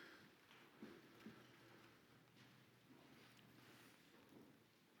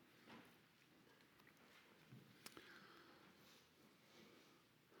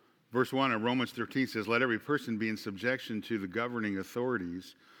Verse 1 of Romans 13 says, "Let every person be in subjection to the governing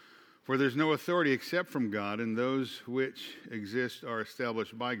authorities, for there's no authority except from God, and those which exist are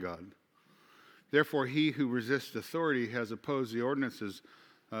established by God. Therefore, he who resists authority has opposed the ordinance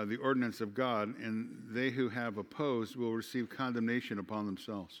of God, and they who have opposed will receive condemnation upon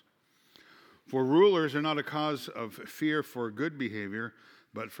themselves. For rulers are not a cause of fear for good behavior,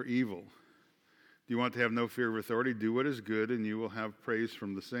 but for evil. Do you want to have no fear of authority? Do what is good, and you will have praise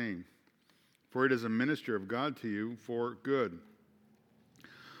from the same. For it is a minister of God to you for good.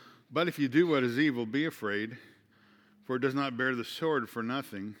 But if you do what is evil, be afraid, for it does not bear the sword for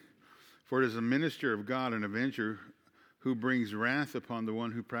nothing. For it is a minister of God, an avenger, who brings wrath upon the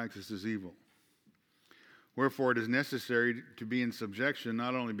one who practices evil. Wherefore it is necessary to be in subjection,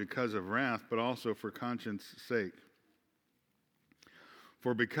 not only because of wrath, but also for conscience' sake.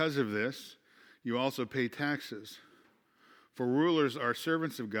 For because of this, you also pay taxes. For rulers are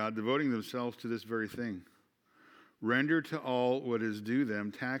servants of God, devoting themselves to this very thing. Render to all what is due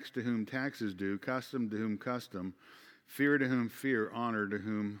them, tax to whom tax is due, custom to whom custom, fear to whom fear, honor to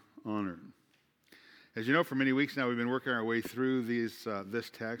whom honor." As you know, for many weeks now, we've been working our way through this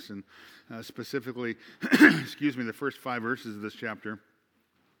text, and specifically, the first 5 verses of this chapter.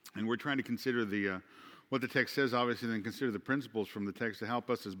 And we're trying to consider what the text says, obviously, and then consider the principles from the text to help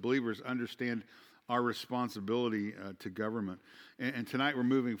us as believers understand our responsibility to government. And tonight we're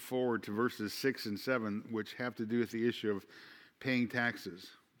moving forward to verses 6 and 7, which have to do with the issue of paying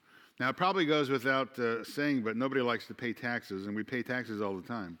taxes. Now, it probably goes without saying, but nobody likes to pay taxes, and we pay taxes all the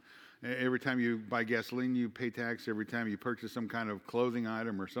time. Every time you buy gasoline, you pay tax. Every time you purchase some kind of clothing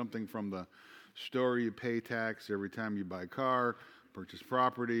item or something from the store, you pay tax. Every time you buy a car, purchase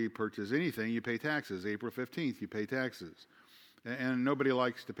property, purchase anything, you pay taxes. April 15th, you pay taxes. And nobody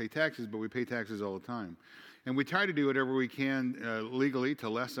likes to pay taxes, but we pay taxes all the time. And we try to do whatever we can legally to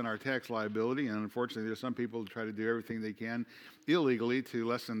lessen our tax liability. And unfortunately, there's some people who try to do everything they can illegally to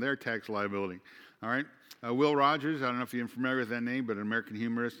lessen their tax liability. All right? Will Rogers, I don't know if you're familiar with that name, but an American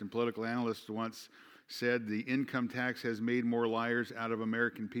humorist and political analyst once said, "The income tax has made more liars out of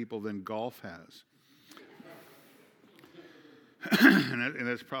American people than golf has." and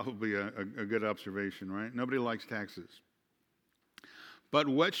that's probably a good observation, right? Nobody likes taxes. But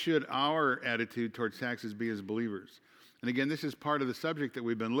what should our attitude towards taxes be as believers? And again, this is part of the subject that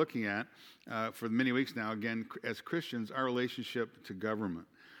we've been looking at for many weeks now. Again, as Christians, our relationship to government.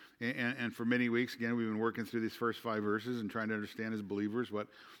 And for many weeks, again, we've been working through these first 5 verses and trying to understand as believers what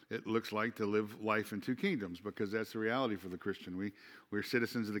it looks like to live life in 2 kingdoms, because that's the reality for the Christian. We're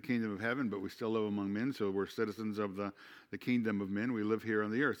citizens of the kingdom of heaven, but we still live among men, so we're citizens of the kingdom of men. We live here on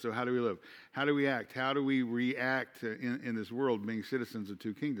the earth. So how do we live? How do we act? How do we react in this world being citizens of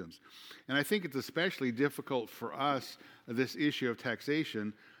 2 kingdoms? And I think it's especially difficult for us, this issue of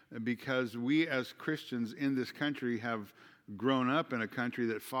taxation, because we as Christians in this country have grown up in a country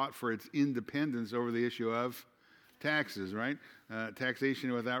that fought for its independence over the issue of taxes, right?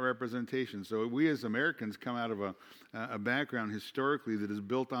 Taxation without representation. So we as Americans come out of a background historically that is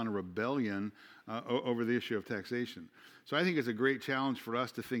built on a rebellion over the issue of taxation. So I think it's a great challenge for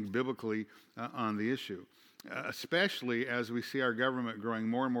us to think biblically on the issue, especially as we see our government growing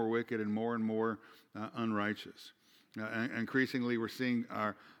more and more wicked and more unrighteous. Increasingly, we're seeing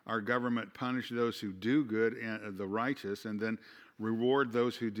our government punish those who do good and the righteous, and then reward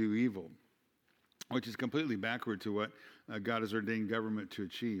those who do evil, which is completely backward to what God has ordained government to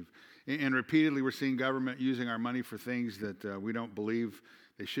achieve. And repeatedly, we're seeing government using our money for things that we don't believe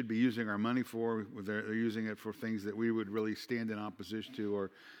they should be using our money for. They're using it for things that we would really stand in opposition to or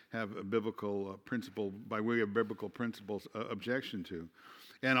have a biblical principle, by way of biblical principles, objection to.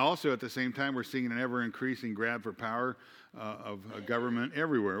 And also, at the same time, we're seeing an ever-increasing grab for power of government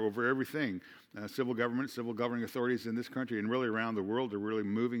everywhere, over everything. Civil government, civil governing authorities in this country and really around the world are really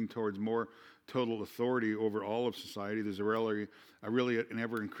moving towards more total authority over all of society. There's really an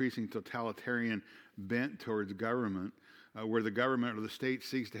ever-increasing totalitarian bent towards government, where the government or the state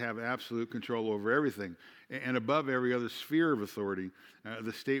seeks to have absolute control over everything. And above every other sphere of authority,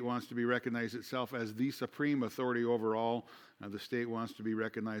 the state wants to be recognized itself as the supreme authority over all. The state wants to be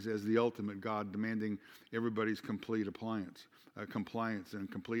recognized as the ultimate God, demanding everybody's complete compliance and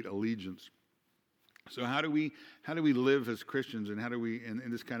complete allegiance. So how do we live as Christians, and how do we,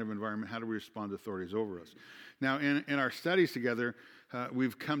 in this kind of environment, how do we respond to authorities over us? Now, in our studies together,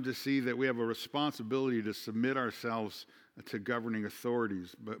 we've come to see that we have a responsibility to submit ourselves to governing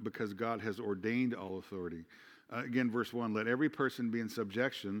authorities, but because God has ordained all authority. Again, verse 1, let every person be in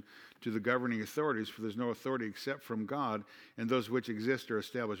subjection to the governing authorities, for there's no authority except from God, and those which exist are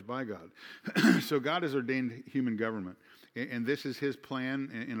established by God. So God has ordained human government, and this is his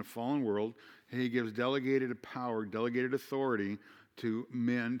plan in a fallen world. He gives delegated power, delegated authority to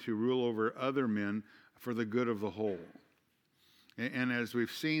men to rule over other men for the good of the whole. And as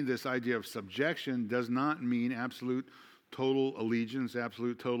we've seen, this idea of subjection does not mean absolute total allegiance,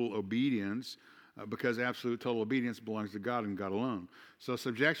 absolute total obedience, because absolute total obedience belongs to God and God alone. So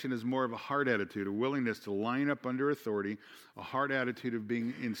subjection is more of a heart attitude, a willingness to line up under authority, a heart attitude of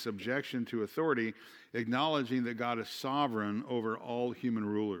being in subjection to authority, acknowledging that God is sovereign over all human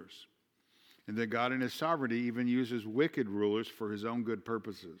rulers, and that God in his sovereignty even uses wicked rulers for his own good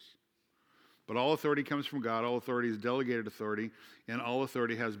purposes. But all authority comes from God. All authority is delegated authority, and all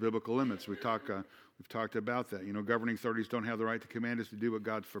authority has biblical limits. We've talked about that. Governing authorities don't have the right to command us to do what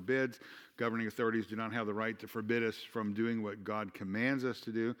God forbids. Governing authorities do not have the right to forbid us from doing what God commands us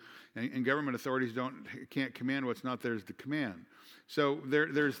to do. And government authorities can't command what's not theirs to command. So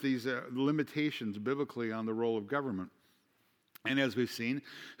there's these limitations biblically on the role of government. And as we've seen,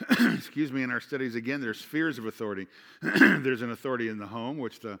 in our studies, again, there's spheres of authority. There's an authority in the home,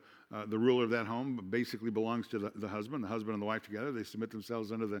 which the ruler of that home basically belongs to the husband and the wife together. They submit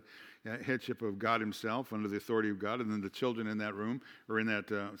themselves under the headship of God himself, under the authority of God. And then the children in that room, or in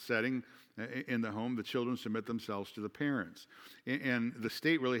that setting, in the home, the children submit themselves to the parents. And the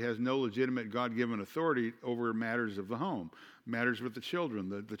state really has no legitimate God-given authority over matters of the home, matters with the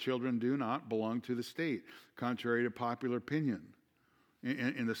children. The children do not belong to the state, contrary to popular opinion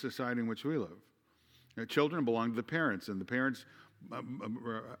in the society in which we live. Children belong to the parents, and the parents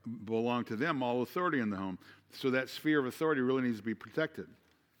belong to them all authority in the home. So that sphere of authority really needs to be protected.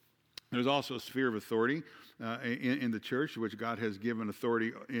 There's also a sphere of authority in the church, which God has given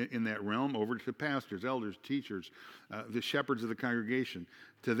authority in that realm over to pastors, elders, teachers, the shepherds of the congregation.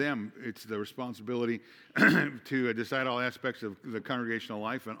 To them, it's the responsibility to decide all aspects of the congregational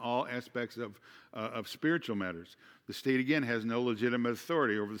life and all aspects of spiritual matters. The state, again, has no legitimate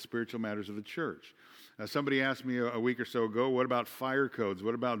authority over the spiritual matters of the church. Somebody asked me a week or so ago, what about fire codes?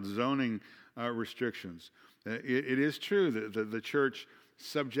 What about zoning restrictions? It is true that the church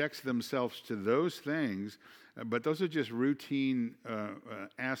subjects themselves to those things, but those are just routine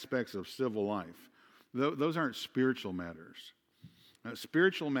aspects of civil life. Those aren't spiritual matters.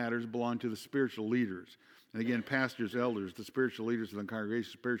 Spiritual matters belong to the spiritual leaders. And again, pastors, elders, the spiritual leaders of the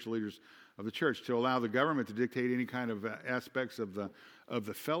congregation, spiritual leaders of the church, to allow the government to dictate any kind of aspects of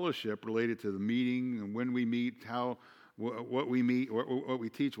the fellowship related to the meeting and when we meet, what we meet, what we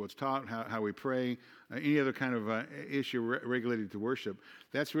teach, what's taught, how we pray, any other kind of issue regulated to worship.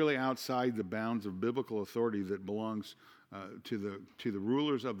 That's really outside the bounds of biblical authority that belongs to the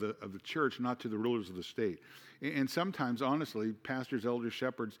rulers of the church, not to the rulers of the state. And sometimes, honestly, pastors, elders,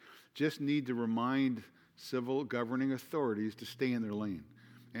 shepherds just need to remind civil governing authorities to stay in their lane.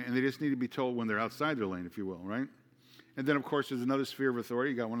 And they just need to be told when they're outside their lane, if you will, right? And then, of course, there's another sphere of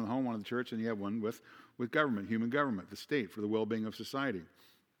authority. You got one in the home, one in the church, and you have one with government, human government, the state, for the well-being of society.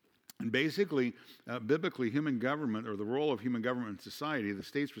 And basically, biblically, human government, or the role of human government in society, the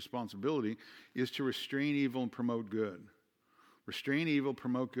state's responsibility is to restrain evil and promote good. Restrain evil,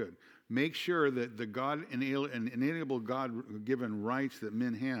 promote good. Make sure that the inalienable God-given rights that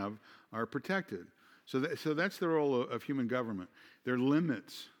men have are protected. So that's the role of human government. There are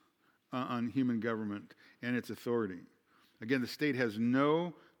limits on human government and its authority. Again, the state has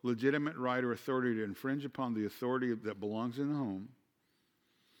no legitimate right or authority to infringe upon the authority that belongs in the home,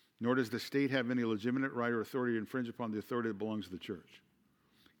 nor does the state have any legitimate right or authority to infringe upon the authority that belongs to the church.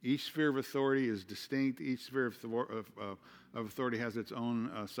 Each sphere of authority is distinct. Each sphere of authority has its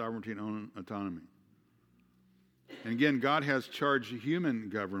own sovereignty and own autonomy. And again, God has charged human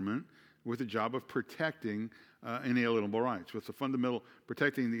government with the job of protecting inalienable rights, with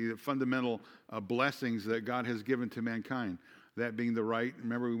protecting the fundamental blessings that God has given to mankind. That being the right.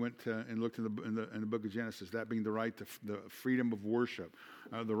 Remember, we went and looked in the book of Genesis. That being the right to the freedom of worship,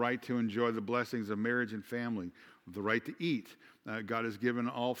 the right to enjoy the blessings of marriage and family, the right to eat. God has given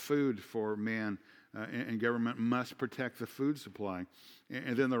all food for man, and government must protect the food supply,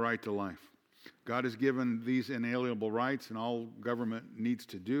 and then the right to life. God has given these inalienable rights, and all government needs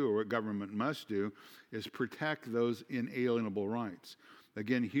to do, or what government must do, is protect those inalienable rights.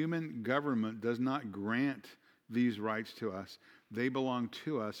 Again, human government does not grant these rights to us. They belong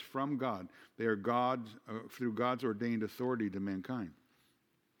to us from God. They are God's, through God's ordained authority to mankind.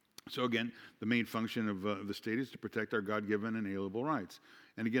 So again, the main function of the state is to protect our God-given inalienable rights.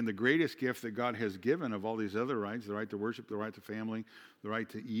 And again, the greatest gift that God has given of all these other rights, the right to worship, the right to family, the right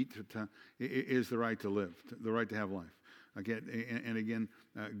to eat, is the right to live, the right to have life. Again,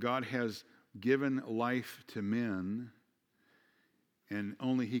 God has given life to men, and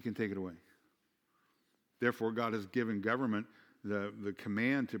only He can take it away. Therefore, God has given government the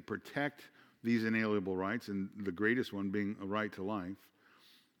command to protect these inalienable rights, and the greatest one being a right to life.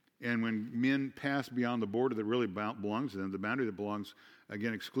 And when men pass beyond the border that really belongs to them, the boundary that belongs,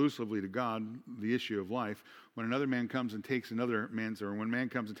 again, exclusively to God, the issue of life, when another man comes and takes another man's, or when man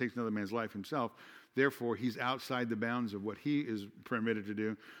comes and takes another man's life himself, therefore he's outside the bounds of what he is permitted to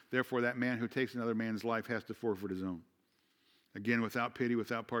do. Therefore, that man who takes another man's life has to forfeit his own. Again, without pity,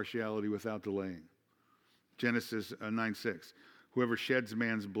 without partiality, without delaying. Genesis 9:6. Whoever sheds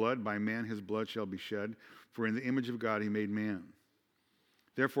man's blood, by man his blood shall be shed, for in the image of God he made man.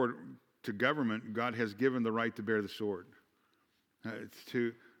 Therefore, to government, God has given the right to bear the sword,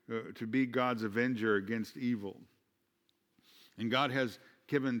 to be God's avenger against evil. And God has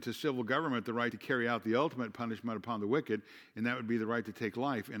given to civil government the right to carry out the ultimate punishment upon the wicked, and that would be the right to take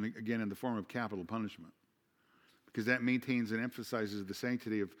life, and again, in the form of capital punishment. Because that maintains and emphasizes the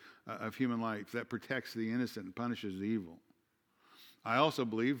sanctity of human life, that protects the innocent and punishes the evil. I also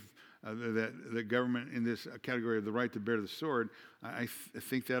believe that government in this category of the right to bear the sword, I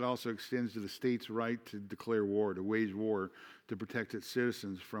think that also extends to the state's right to declare war, to wage war, to protect its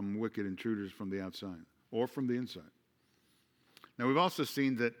citizens from wicked intruders from the outside or from the inside. Now, we've also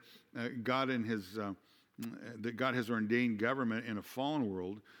seen that God has ordained government in a fallen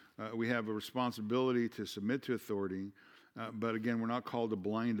world. We have a responsibility to submit to authority, but again, we're not called to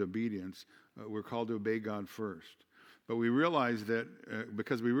blind obedience. We're called to obey God first. But we realize that,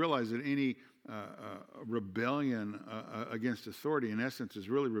 because we realize that any rebellion against authority, in essence, is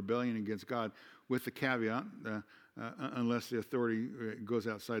really rebellion against God, with the caveat, unless the authority goes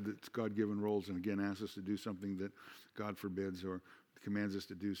outside its God-given roles and again asks us to do something that God forbids or commands us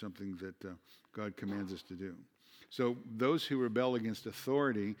to do something that God commands us to do. So those who rebel against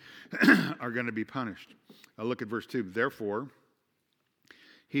authority are going to be punished. Look at verse 2. Therefore,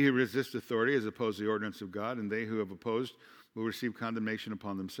 he who resists authority has opposed the ordinance of God, and they who have opposed will receive condemnation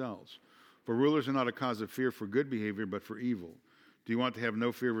upon themselves. For rulers are not a cause of fear for good behavior, but for evil. Do you want to have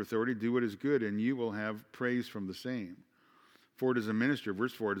no fear of authority? Do what is good, and you will have praise from the same. For it is a minister,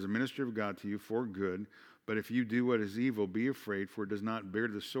 verse 4, it is a minister of God to you for good. But if you do what is evil, be afraid, for it does not bear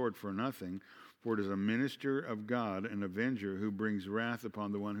the sword for nothing. For it is a minister of God, an avenger, who brings wrath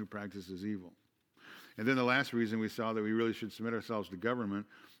upon the one who practices evil. And then the last reason we saw that we really should submit ourselves to government,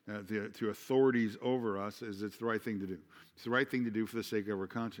 to authorities over us, is it's the right thing to do. It's the right thing to do for the sake of our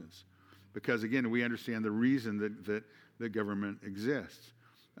conscience. Because, again, we understand the reason that government exists.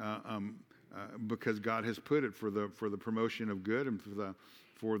 Because God has put it for the promotion of good and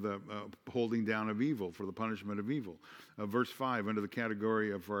for the holding down of evil, for the punishment of evil. Verse 5, under the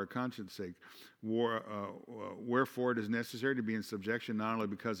category of for our conscience sake, wherefore it is necessary to be in subjection not only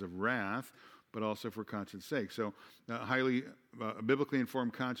because of wrath, but also for conscience sake. So highly biblically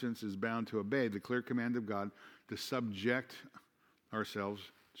informed conscience is bound to obey the clear command of God to subject ourselves,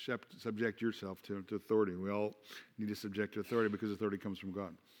 subject yourself to authority. We all need to subject to authority because authority comes from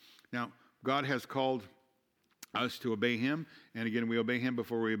God. Now, God has called us to obey Him, and again, we obey Him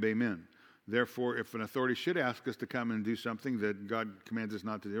before we obey men. Therefore, if an authority should ask us to come and do something that God commands us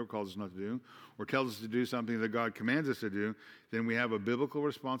not to do or calls us not to do, or tells us to do something that God commands us to do, then we have a biblical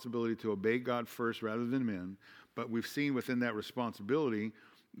responsibility to obey God first rather than men. But we've seen within that responsibility,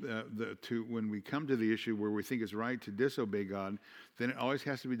 when we come to the issue where we think it's right to disobey God, then it always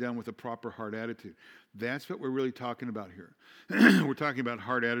has to be done with a proper heart attitude. That's what we're really talking about here. We're talking about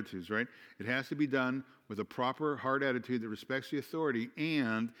heart attitudes, right? It has to be done with a proper heart attitude that respects the authority,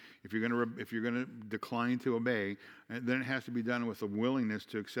 and if you're going to decline to obey, then it has to be done with a willingness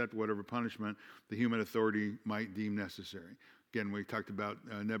to accept whatever punishment the human authority might deem necessary. Again, we talked about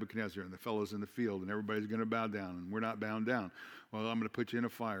Nebuchadnezzar and the fellows in the field, and everybody's going to bow down, and we're not bound down. Well, I'm going to put you in a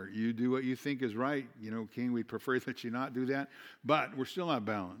fire. You do what you think is right. King, we'd prefer that you not do that, but we're still not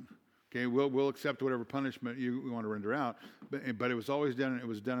bound. Okay, we'll accept whatever punishment you want to render out, but it was always done. It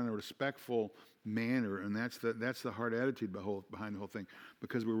was done in a respectful manner, and that's the heart attitude behind the whole thing,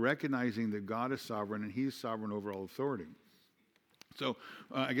 because we're recognizing that God is sovereign and He's sovereign over all authority. So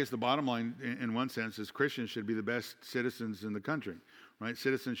I guess the bottom line, in one sense, is Christians should be the best citizens in the country, right?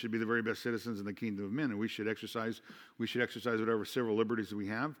 Citizens should be the very best citizens in the kingdom of men, and we should exercise whatever civil liberties we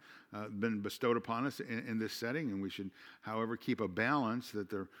have been bestowed upon us in this setting, and we should, however, keep a balance that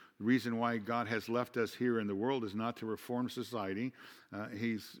the reason why God has left us here in the world is not to reform society.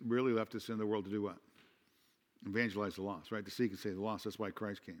 He's really left us in the world to do what? Evangelize the lost, right? To seek and save the lost. That's why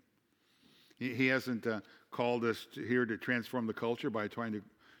Christ came. He hasn't called us here to transform the culture by trying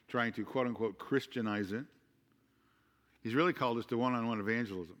to quote unquote Christianize it. He's really called us to one-on-one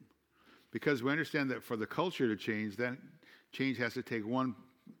evangelism, because we understand that for the culture to change, that change has to take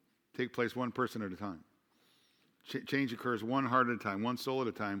place one person at a time. Change occurs one heart at a time, one soul at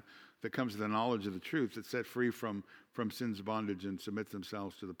a time, that comes to the knowledge of the truth, that's set free from sin's bondage and submits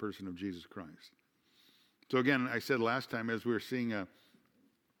themselves to the person of Jesus Christ. So again, I said last time, as we're seeing a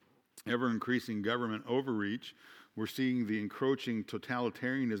ever-increasing government overreach, we're seeing the encroaching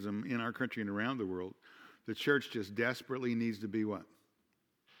totalitarianism in our country and around the world. The church just desperately needs to be what?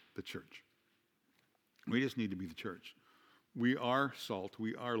 The church. We just need to be the church. We are salt.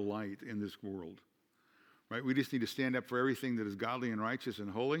 We are light in this world. Right? We just need to stand up for everything that is godly and righteous and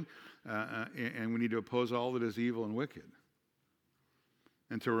holy, and we need to oppose all that is evil and wicked.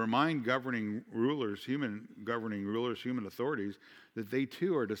 And to remind human authorities, that they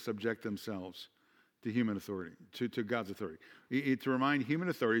too are to subject themselves to human authority, to God's authority. To remind human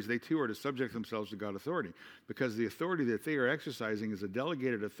authorities, they too are to subject themselves to God's authority, because the authority that they are exercising is a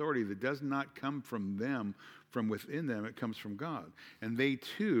delegated authority that does not come from them, from within them. It comes from God. And they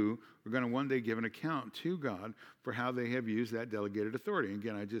too are going to one day give an account to God for how they have used that delegated authority. And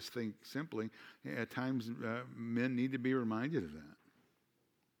again, I just think simply, at times, men need to be reminded of that.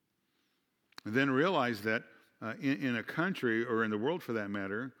 And then realize that in a country, or in the world for that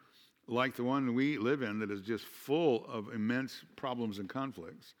matter, like the one we live in, that is just full of immense problems and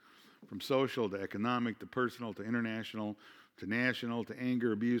conflicts, from social to economic to personal to international to national to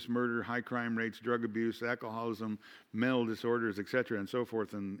anger, abuse, murder, high crime rates, drug abuse, alcoholism, mental disorders, etc., and so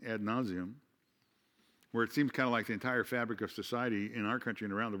forth, and ad nauseum, where it seems kind of like the entire fabric of society in our country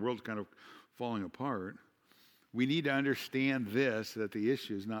and around the world is kind of falling apart. We need to understand this, that the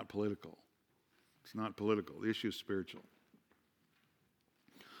issue is not political. It's not political. The issue is spiritual.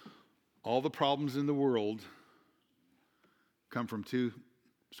 All the problems in the world come from two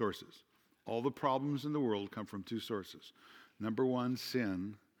sources. All the problems in the world come from two sources. Number one,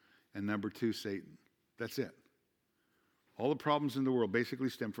 sin, and number two, Satan. That's it. All the problems in the world basically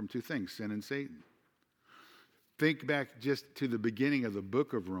stem from two things, sin and Satan. Think back just to the beginning of the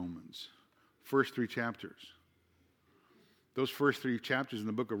book of Romans, first 3 chapters. Those first 3 chapters in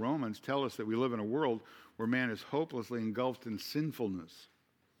the book of Romans tell us that we live in a world where man is hopelessly engulfed in sinfulness.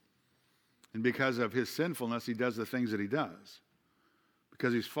 And because of his sinfulness, he does the things that he does.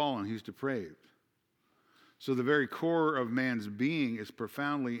 Because he's fallen, he's depraved. So the very core of man's being is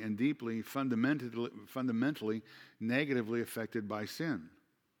profoundly and deeply, fundamentally, negatively affected by sin.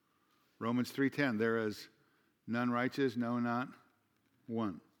 Romans 3:10, there is none righteous, no, not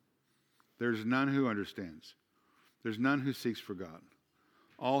one. There's none who understands. There's none who seeks for God.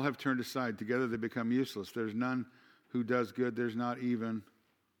 All have turned aside. Together they become useless. There's none who does good. There's not even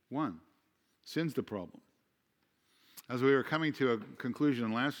one. Sin's the problem. As we were coming to a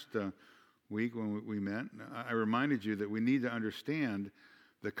conclusion last week when we met, I reminded you that we need to understand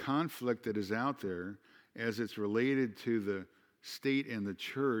the conflict that is out there as it's related to the state and the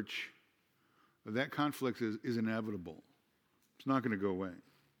church. That conflict is inevitable. It's not going to go away.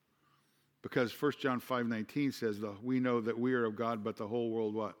 Because 1 John 5:19 says, we know that we are of God, but the whole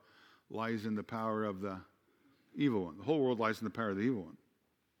world what? Lies in the power of the evil one. The whole world lies in the power of the evil one.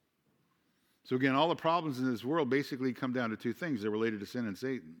 So again, all the problems in this world basically come down to two things. They're related to sin and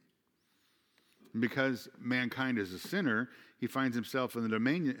Satan. And because mankind is a sinner, he finds himself in the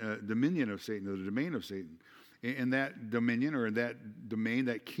dominion of Satan, or the domain of Satan. In that dominion, or in that domain,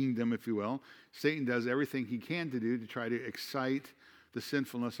 that kingdom, if you will, Satan does everything he can to do to try to excite the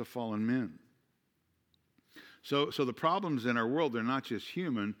sinfulness of fallen men. So the problems in our world, they're not just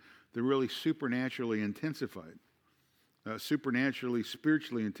human, they're really supernaturally intensified. Supernaturally,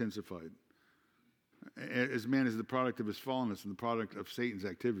 spiritually intensified. As man is the product of his fallenness and the product of Satan's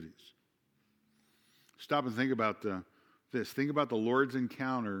activities. Stop and think about this. Think about the Lord's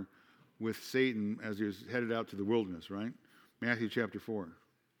encounter with Satan as he was headed out to the wilderness, right? Matthew chapter 4.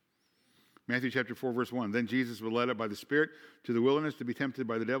 Matthew chapter 4, verse 1. Then Jesus was led up by the Spirit to the wilderness to be tempted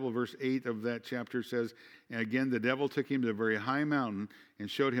by the devil. Verse 8 of that chapter says, and again the devil took him to a very high mountain and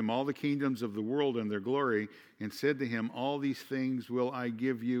showed him all the kingdoms of the world and their glory, and said to him, all these things will I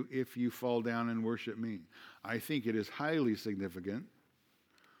give you if you fall down and worship me. I think it is highly significant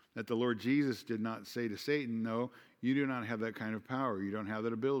that the Lord Jesus did not say to Satan, no, you do not have that kind of power. You don't have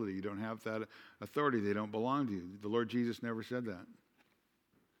that ability. You don't have that authority. They don't belong to you. The Lord Jesus never said that.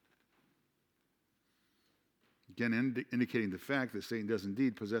 Again, indicating the fact that Satan does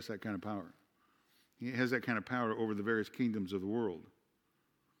indeed possess that kind of power. He has that kind of power over the various kingdoms of the world.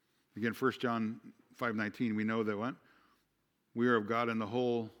 Again, 1 John 5:19, we know that what? We are of God, and the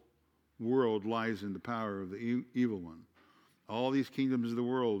whole world lies in the power of the evil one. All these kingdoms of the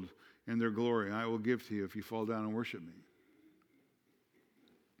world and their glory I will give to you if you fall down and worship me.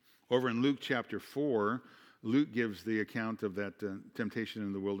 Over in Luke chapter 4, Luke gives the account of that temptation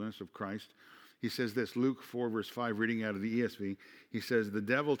in the wilderness of Christ. He says this, Luke 4 verse 5, reading out of the ESV. He says, the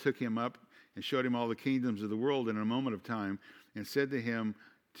devil took him up and showed him all the kingdoms of the world in a moment of time and said to him,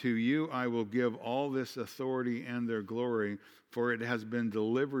 to you I will give all this authority and their glory, for it has been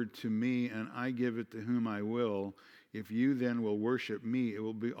delivered to me, and I give it to whom I will. If you then will worship me, it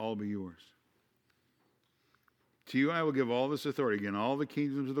will all be yours. To you I will give all this authority, again, all the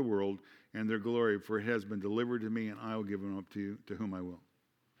kingdoms of the world and their glory, for it has been delivered to me, and I will give them up to you, to whom I will.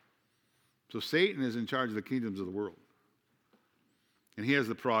 So Satan is in charge of the kingdoms of the world. And he has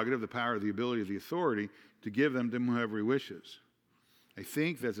the prerogative, the power, the ability, the authority to give them to whoever he wishes. I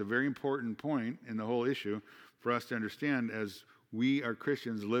think that's a very important point in the whole issue for us to understand as we are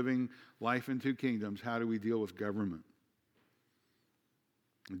Christians living life in two kingdoms. How do we deal with government?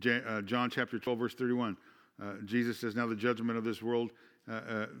 John chapter 12, verse 31. Jesus says, now the judgment of this world,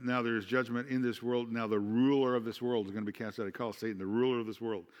 now there is judgment in this world. Now the ruler of this world is going to be cast out. I call Satan the ruler of this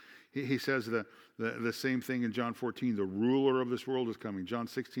world. He says the same thing in John 14. The ruler of this world is coming. John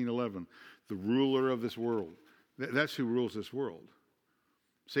 16:11. The ruler of this world. That's who rules this world.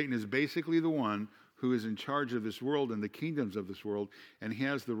 Satan is basically the one who is in charge of this world and the kingdoms of this world, and he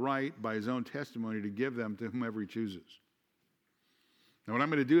has the right, by his own testimony, to give them to whomever he chooses. Now, what I'm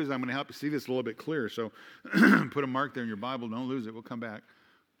going to do is I'm going to help you see this a little bit clearer. So put a mark there in your Bible. Don't lose it. We'll come back.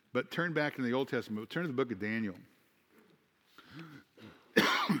 But turn back in the Old Testament. Turn to the book of Daniel.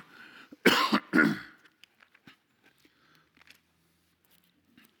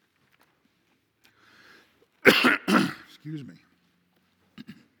 Excuse me.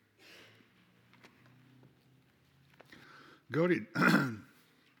 Go to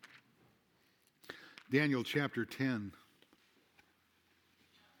Daniel chapter 10.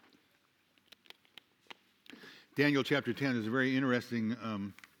 Daniel chapter 10 is a very interesting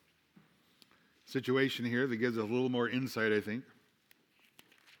situation here that gives us a little more insight, I think,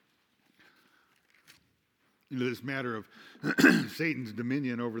 into this matter of Satan's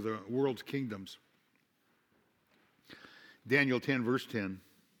dominion over the world's kingdoms. Daniel 10, verse 10.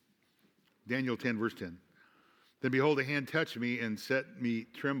 Daniel 10, verse 10. Then behold, a hand touched me and set me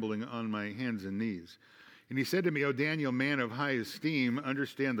trembling on my hands and knees. And he said to me, O Daniel, man of high esteem,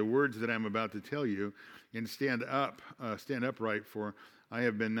 understand the words that I'm about to tell you, and stand upright, for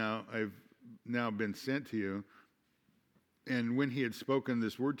I've now been sent to you. And when he had spoken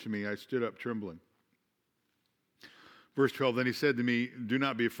this word to me, I stood up trembling. Verse 12, then he said to me, do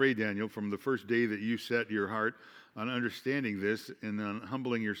not be afraid, Daniel, from the first day that you set your heart on understanding this and on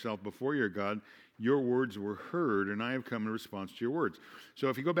humbling yourself before your God, your words were heard, and I have come in response to your words. So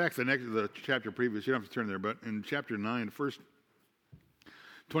if you go back to the chapter previous, you don't have to turn there, but in chapter 9, first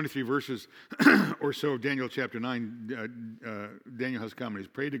 23 verses or so of Daniel chapter 9, Daniel has come and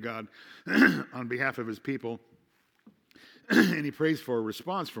he's prayed to God on behalf of his people, and he prays for a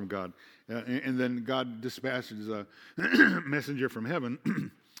response from God. And then God dispatches a messenger from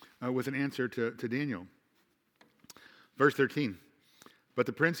heaven with an answer to Daniel. Verse 13. But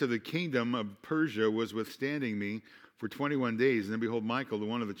the prince of the kingdom of Persia was withstanding me for 21 days. And then behold, Michael, the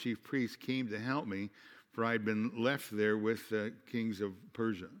one of the chief priests, came to help me, for I had been left there with the kings of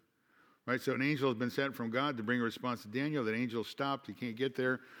Persia. Right, so an angel has been sent from God to bring a response to Daniel. That angel stopped. He can't get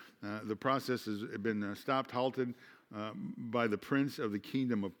there. The process has been stopped, halted by the prince of the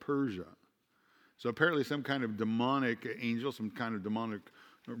kingdom of Persia. So apparently some kind of demonic angel, some kind of demonic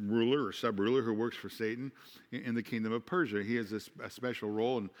ruler or sub-ruler who works for Satan in the kingdom of Persia. He has a special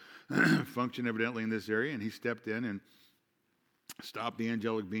role and function evidently in this area, and he stepped in and stopped the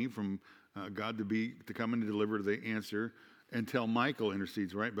angelic being from God to come and deliver the answer until Michael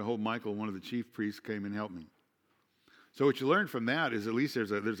intercedes, right? Behold, Michael, one of the chief priests, came and helped me. So what you learn from that is at least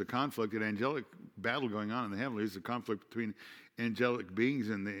there's a conflict, an angelic battle going on in the heavenlies, a conflict between angelic beings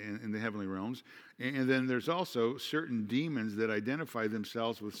in the heavenly realms. And then there's also certain demons that identify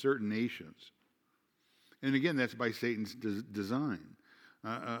themselves with certain nations. And again, that's by Satan's design,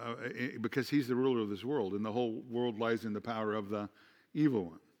 because he's the ruler of this world, and the whole world lies in the power of the evil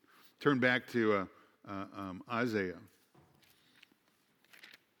one. Turn back to Isaiah.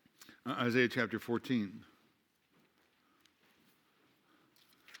 Isaiah chapter 14.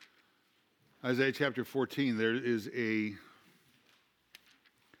 Isaiah chapter 14, there is a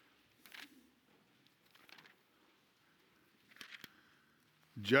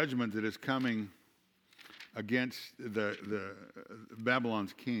judgment that is coming against the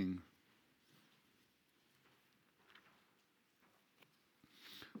Babylon's king.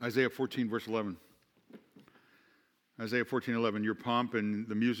 Isaiah 14, verse 11. Isaiah 14:11. Your pomp and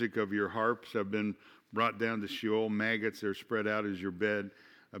the music of your harps have been brought down to Sheol. Maggots are spread out as your bed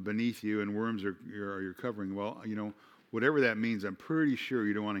beneath you, and worms are your covering. Well, whatever that means, I'm pretty sure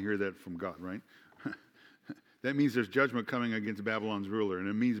you don't want to hear that from God, right? That means there's judgment coming against Babylon's ruler, and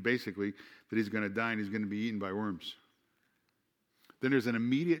it means basically that he's going to die and he's going to be eaten by worms. Then there's an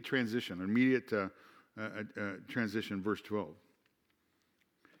immediate transition, verse 12.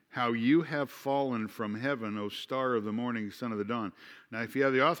 How you have fallen from heaven, O star of the morning, son of the dawn. Now, if you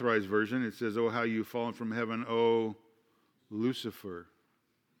have the Authorized Version, it says, oh, how you've fallen from heaven, O Lucifer,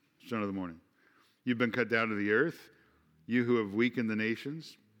 son of the morning. You've been cut down to the earth, you who have weakened the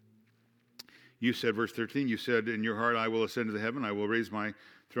nations. You said, verse 13, you said in your heart, I will ascend to the heaven. I will raise my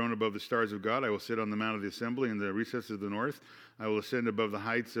throne above the stars of God. I will sit on the mount of the assembly in the recesses of the north. I will ascend above the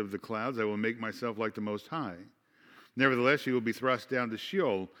heights of the clouds. I will make myself like the Most High. Nevertheless, you will be thrust down to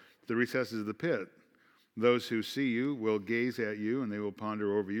Sheol, the recesses of the pit. Those who see you will gaze at you, and they will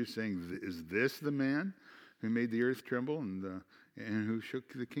ponder over you, saying, is this the man who made the earth tremble and who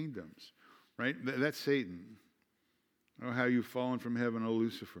shook the kingdoms? Right? That's Satan. Oh, how you've fallen from heaven, O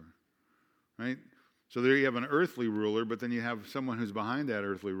Lucifer. Right? So there you have an earthly ruler, but then you have someone who's behind that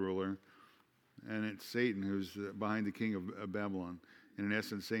earthly ruler, and it's Satan who's behind the king of Babylon. And in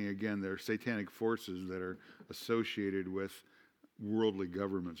essence, saying again, there are satanic forces that are associated with worldly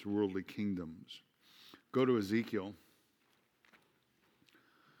governments, worldly kingdoms. Go to Ezekiel.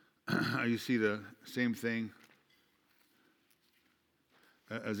 You see the same thing.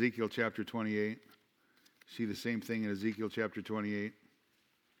 Ezekiel chapter 28. See the same thing in Ezekiel chapter 28.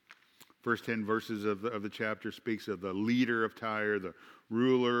 First 10 verses of the chapter speaks of the leader of Tyre, the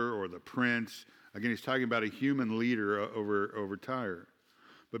ruler or the prince. Again, he's talking about a human leader over Tyre.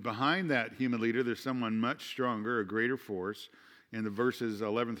 But behind that human leader, there's someone much stronger, a greater force. And the verses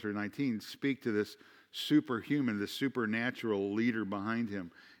 11 through 19 speak to this superhuman, this supernatural leader behind him.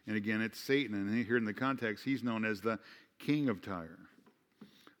 And again, it's Satan. And here in the context, he's known as the king of Tyre.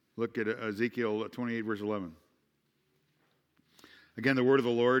 Look at Ezekiel 28, verse 11. Again, the word of the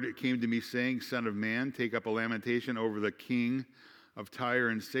Lord came to me, saying, Son of man, take up a lamentation over the king of Tyre,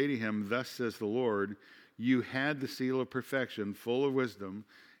 and say to him, Thus says the Lord, you had the seal of perfection, full of wisdom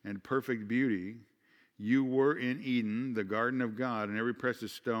and perfect beauty. You were in Eden, the garden of God, and every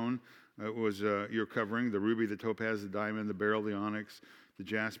precious stone was your covering, the ruby, the topaz, the diamond, the beryl, the onyx, the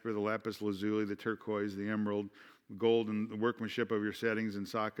jasper, the lapis lazuli, the turquoise, the emerald, gold, and the workmanship of your settings and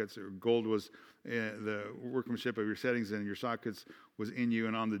sockets. Gold was the workmanship of your settings and your sockets was in you,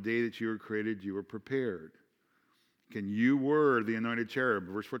 and on the day that you were created, you were prepared. Again, you were the anointed cherub.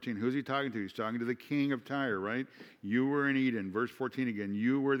 Verse 14, who's he talking to? He's talking to the king of Tyre, right? You were in Eden. Verse 14 again,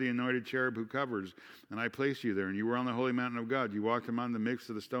 you were the anointed cherub who covers, and I placed you there, and you were on the holy mountain of God. You walked among the midst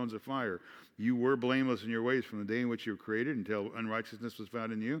of the stones of fire. You were blameless in your ways from the day in which you were created until unrighteousness was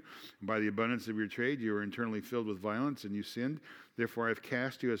found in you. And by the abundance of your trade, you were internally filled with violence, and you sinned. Therefore I have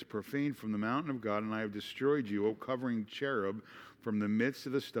cast you as profane from the mountain of God, and I have destroyed you, O covering cherub, from the midst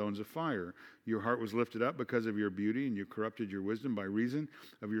of the stones of fire. Your heart was lifted up because of your beauty, and you corrupted your wisdom by reason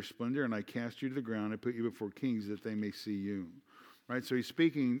of your splendor, and I cast you to the ground. I put you before kings that they may see you. Right? So he's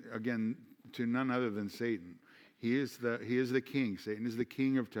speaking, again, to none other than Satan. He is the king. Satan is the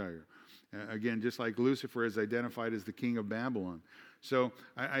king of Tyre. Again, just like Lucifer is identified as the king of Babylon. So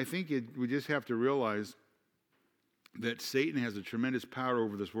I think we just have to realize that Satan has a tremendous power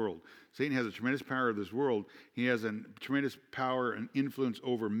over this world. Satan has a tremendous power over this world. He has a tremendous power and influence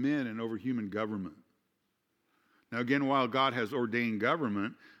over men and over human government. Now again, while God has ordained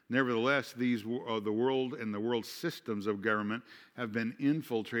government, nevertheless, the world and the world systems of government have been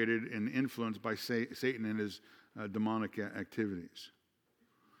infiltrated and influenced by Satan and his demonic activities.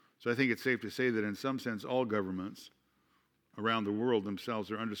 So I think it's safe to say that in some sense, all governments around the world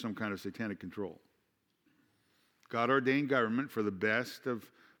themselves are under some kind of satanic control. God ordained government for the best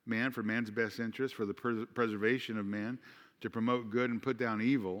of man, for man's best interest, for the preservation of man, to promote good and put down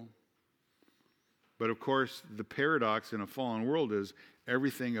evil. But of course, the paradox in a fallen world is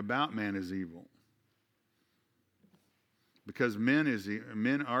everything about man is evil. Because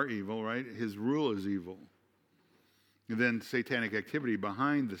men are evil, right? His rule is evil. And then satanic activity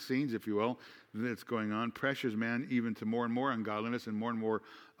behind the scenes, if you will, that's going on, pressures man even to more and more ungodliness and more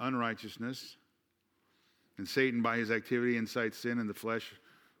unrighteousness. And Satan, by his activity, incites sin in the flesh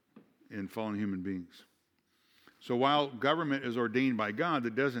in fallen human beings. So while government is ordained by God,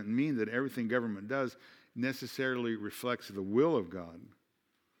 that doesn't mean that everything government does necessarily reflects the will of God.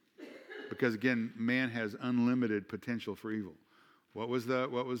 Because again, man has unlimited potential for evil. What was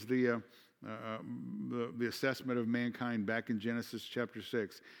the assessment of mankind back in Genesis chapter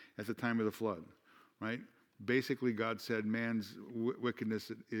 6 at the time of the flood, right? Basically, God said man's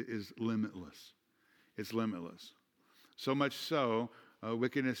wickedness is limitless. It's limitless. So much so,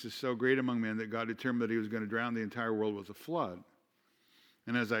 wickedness is so great among men that God determined that he was going to drown the entire world with a flood.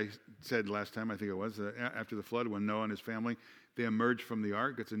 And as I said last time, I think it was, after the flood, when Noah and his family, they emerged from the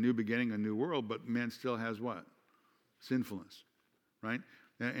ark. It's a new beginning, a new world, but man still has what? Sinfulness, right?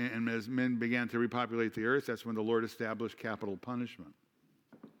 And as men began to repopulate the earth, that's when the Lord established capital punishment.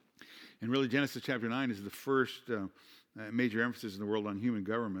 And really, Genesis chapter 9 is the first major emphasis in the world on human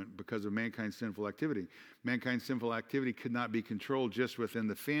government because of mankind's sinful activity. Mankind's sinful activity could not be controlled just within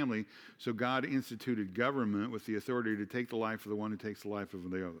the family, so God instituted government with the authority to take the life of the one who takes the life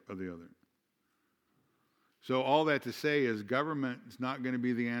of the other. So all that to say is government is not going to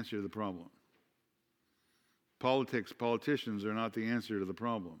be the answer to the problem. Politicians are not the answer to the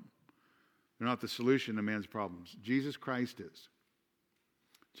problem. They're not the solution to man's problems. Jesus Christ is.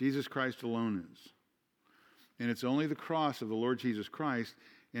 Jesus Christ alone is. And it's only the cross of the Lord Jesus Christ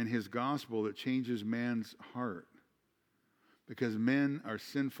and his gospel that changes man's heart. Because men are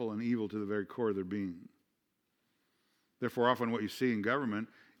sinful and evil to the very core of their being. Therefore, often what you see in government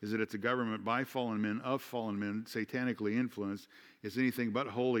is that it's a government by fallen men, of fallen men, satanically influenced. It's anything but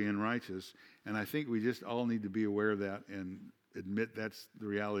holy and righteous. And I think we just all need to be aware of that and admit that's the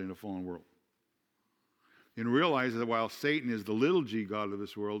reality in a fallen world. And realize that while Satan is the little g god of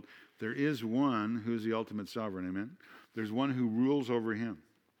this world, there is one who's the ultimate sovereign, amen? There's one who rules over him.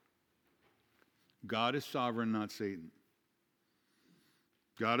 God is sovereign, not Satan.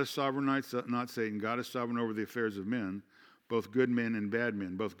 God is sovereign, not Satan. God is sovereign over the affairs of men, both good men and bad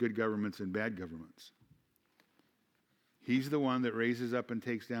men, both good governments and bad governments. He's the one that raises up and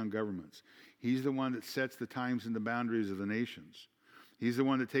takes down governments. He's the one that sets the times and the boundaries of the nations. He's the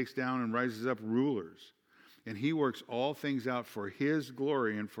one that takes down and rises up rulers. And he works all things out for his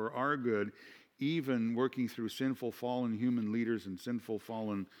glory and for our good, even working through sinful, fallen human leaders and sinful,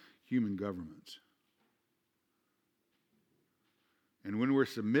 fallen human governments. And when we're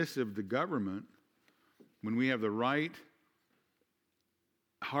submissive to government, when we have the right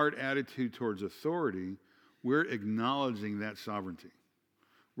heart attitude towards authority, we're acknowledging that sovereignty.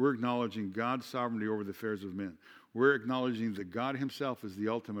 We're acknowledging God's sovereignty over the affairs of men. We're acknowledging that God himself is the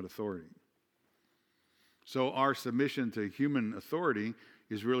ultimate authority. So our submission to human authority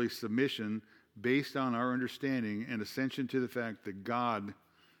is really submission based on our understanding and ascension to the fact that God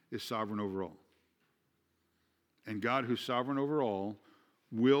is sovereign over all. And God, who's sovereign over all,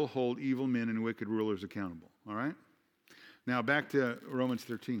 will hold evil men and wicked rulers accountable. All right? Now back to Romans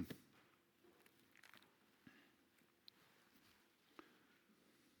 13.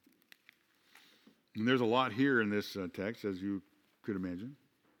 And there's a lot here in this text, as you could imagine.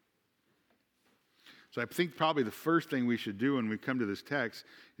 So I think probably the first thing we should do when we come to this text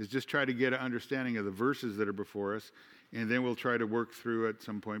is just try to get an understanding of the verses that are before us, and then we'll try to work through at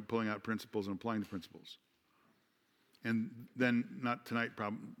some point, pulling out principles and applying the principles. And then, not tonight,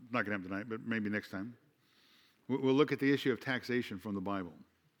 probably not going to happen tonight, but maybe next time, we'll look at the issue of taxation from the Bible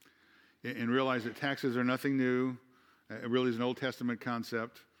and realize that taxes are nothing new. It really is an Old Testament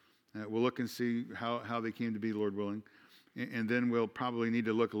concept. We'll look and see how they came to be, Lord willing. And then we'll probably need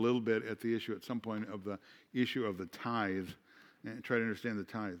to look a little bit at the issue at some point of the issue of the tithe and try to understand the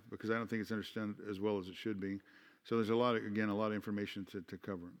tithe, because I don't think it's understood as well as it should be. So there's a lot of information to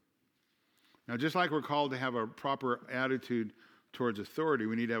cover. Now, just like we're called to have a proper attitude towards authority,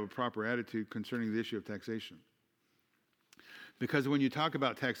 we need to have a proper attitude concerning the issue of taxation. Because when you talk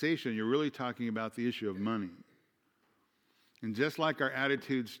about taxation, you're really talking about the issue of money. And just like our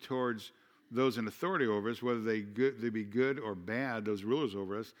attitudes towards those in authority over us, whether they be good or bad, those rulers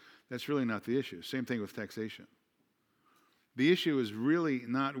over us, that's really not the issue. Same thing with taxation. The issue is really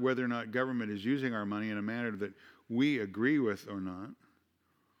not whether or not government is using our money in a manner that we agree with or not.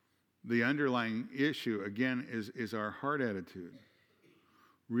 The underlying issue, again, is our heart attitude.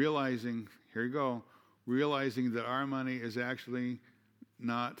 Realizing that our money is actually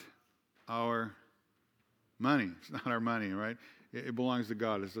not our money. It's not our money, right? It belongs to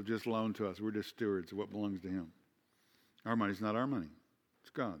God. It's just loaned to us. We're just stewards of what belongs to him. Our money is not our money. It's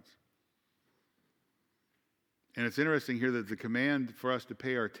God's. And it's interesting here that the command for us to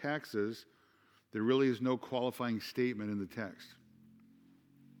pay our taxes, there really is no qualifying statement in the text.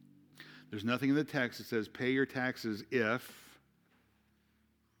 There's nothing in the text that says pay your taxes if.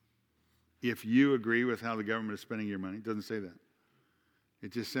 if you agree with how the government is spending your money. It doesn't say that.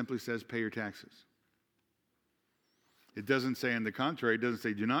 It just simply says pay your taxes. It doesn't say, on the contrary, it doesn't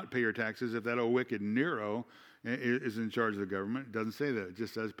say do not pay your taxes if that old wicked Nero is in charge of the government. It doesn't say that. It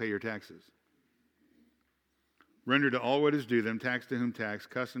just says pay your taxes. Render to all what is due them, tax to whom tax,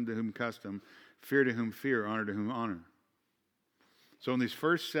 custom to whom custom, fear to whom fear, honor to whom honor. So in these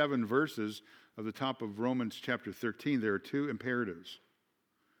first 7 verses of the top of Romans chapter 13, there are 2 imperatives,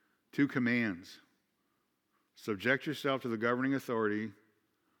 2 commands. Subject yourself to the governing authority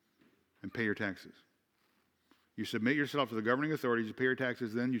and pay your taxes. You submit yourself to the governing authorities, you pay your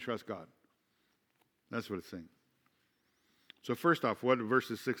taxes, then you trust God. That's what it's saying. So first off, what do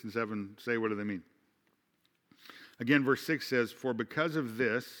verses 6 and 7 say? What do they mean? Again, verse 6 says, for because of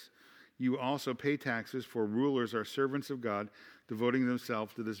this, you also pay taxes, for rulers are servants of God, devoting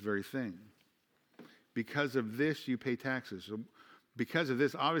themselves to this very thing. Because of this, you pay taxes. So because of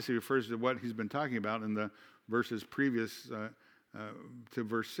this obviously refers to what he's been talking about in the verses previous to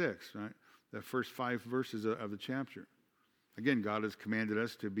verse 6, right? The first 5 verses of the chapter. Again, God has commanded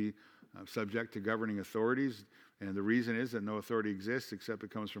us to be subject to governing authorities, and the reason is that no authority exists except it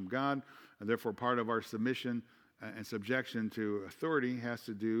comes from God, and therefore part of our submission and subjection to authority has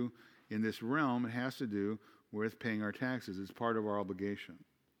to do, in this realm, it has to do with paying our taxes. It's part of our obligation.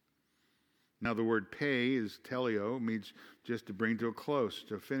 Now the word pay is teleo, means just to bring to a close,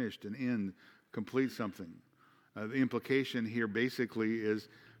 to finish, to end, complete something. The implication here basically is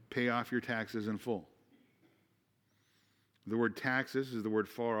pay off your taxes in full. The word taxes is the word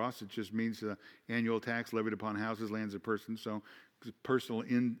phoros. It just means annual tax levied upon houses, lands, and persons. So personal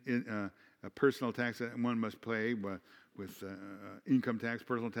personal tax that one must pay with income tax,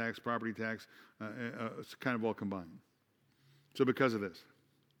 personal tax, property tax. It's kind of all combined. So because of this,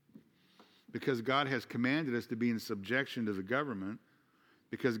 because God has commanded us to be in subjection to the government,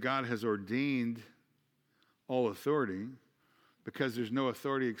 because God has ordained all authority, because there's no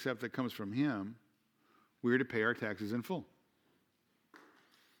authority except that comes from Him, we are to pay our taxes in full.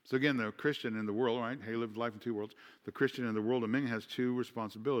 So again, the Christian in the world, right? Hey, live life in 2 worlds. The Christian in the world of Ming has 2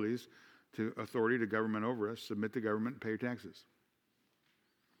 responsibilities to authority, to government over us: submit to government and pay your taxes.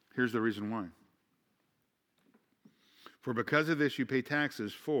 Here's the reason why. For because of this you pay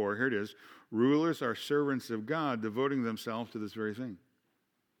taxes, for, here it is, rulers are servants of God, devoting themselves to this very thing.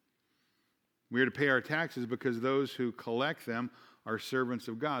 We are to pay our taxes because those who collect them are servants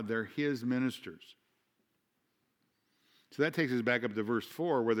of God. They're His ministers. So that takes us back up to verse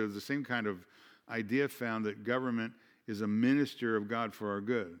 4, where there's the same kind of idea found that government is a minister of God for our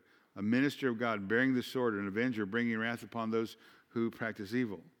good. A minister of God bearing the sword, an avenger bringing wrath upon those who practice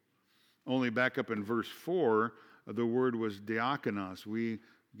evil. Only back up in verse 4, the word was diakonos. We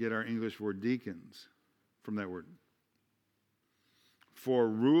get our English word deacons from that word. For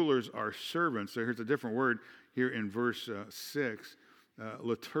rulers are servants. So here's a different word here in verse 6.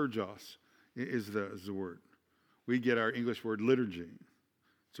 Liturgos is the word. We get our English word liturgy.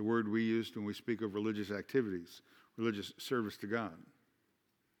 It's a word we use when we speak of religious activities, religious service to God.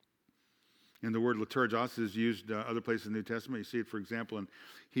 And the word liturgos is used other places in the New Testament. You see it, for example, in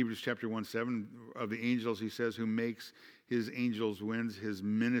Hebrews chapter 1:7. Of the angels, he says, who makes his angels winds, his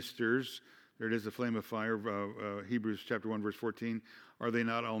ministers. There it is, the flame of fire. Hebrews chapter 1, verse 14. Are they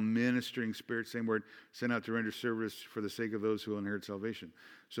not all ministering spirits, same word, sent out to render service for the sake of those who will inherit salvation?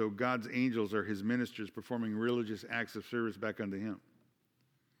 So God's angels are his ministers performing religious acts of service back unto him.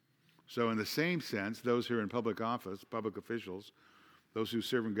 So in the same sense, those who are in public office, public officials, those who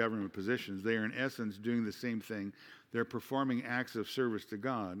serve in government positions, they are in essence doing the same thing. They're performing acts of service to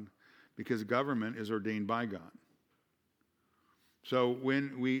God because government is ordained by God. So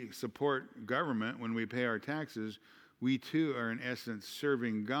when we support government, when we pay our taxes, we too are in essence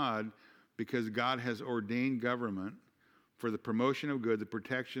serving God because God has ordained government for the promotion of good, the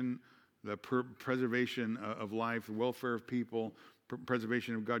protection, the preservation of life, the welfare of people,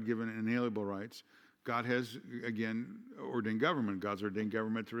 preservation of God-given inalienable rights. God has, again, ordained government. God's ordained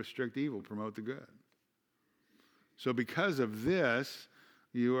government to restrict evil, promote the good. So because of this,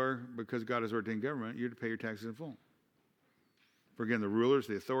 because God has ordained government, you're to pay your taxes in full. For again, the rulers,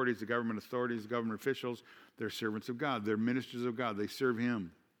 the authorities, the government authorities, the government officials, they're servants of God. They're ministers of God. They serve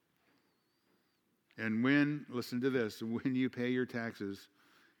Him. And listen to this, when you pay your taxes,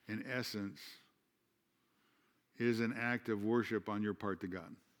 in essence, is an act of worship on your part to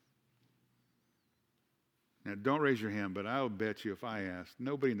God. Now, don't raise your hand, but I'll bet you if I asked,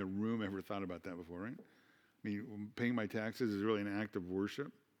 nobody in the room ever thought about that before, right? I mean, paying my taxes is really an act of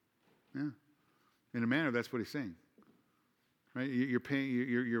worship. Yeah. In a manner, that's what he's saying. Right?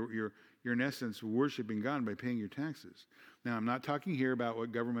 You're in essence worshiping God by paying your taxes. Now, I'm not talking here about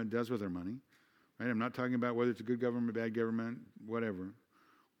what government does with our money. Right? I'm not talking about whether it's a good government, bad government, whatever.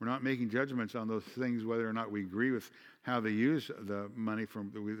 We're not making judgments on those things, whether or not we agree with how they use the money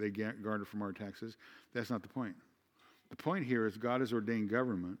they garner from our taxes. That's not the point. The point here is God has ordained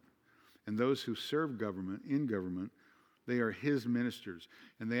government, and those who serve government, in government, they are his ministers,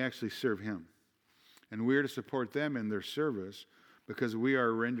 and they actually serve him. And we are to support them in their service because we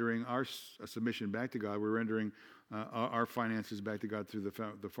are rendering our submission back to God. We're rendering our finances back to God through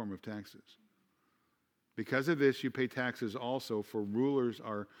the form of taxes. Because of this, you pay taxes also, for rulers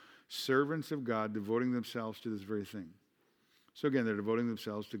are servants of God, devoting themselves to this very thing. So again, they're devoting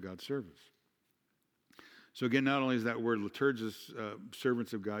themselves to God's service. So again, not only is that word liturgis,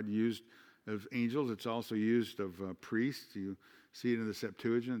 servants of God, used of angels, it's also used of priests. You see it in the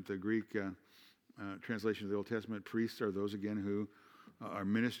Septuagint, the Greek translation of the Old Testament. Priests are those, again, who are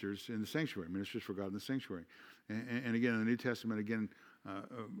ministers in the sanctuary, ministers for God in the sanctuary. And again, in the New Testament, again,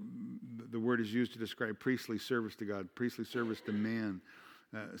 the word is used to describe priestly service to God, priestly service to man.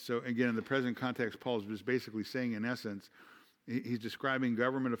 So again, in the present context, Paul is just basically saying, in essence, he's describing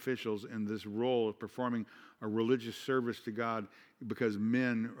government officials in this role of performing a religious service to God because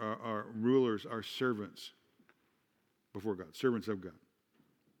men are rulers, are servants before God, servants of God.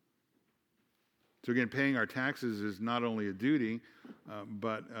 So again, paying our taxes is not only a duty,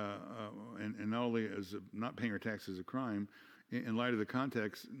 but not only is not paying our taxes a crime. In light of the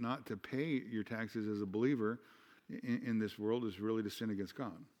context, not to pay your taxes as a believer in this world is really to sin against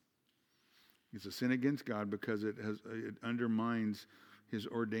God. It's a sin against God because it undermines his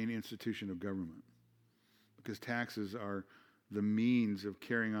ordained institution of government. Because taxes are the means of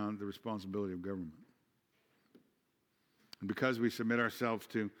carrying on the responsibility of government. And because we submit ourselves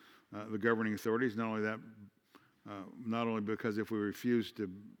to the governing authorities, not only because if we refuse,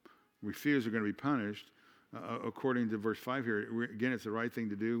 we're going to be punished. According to verse 5 here, again, it's the right thing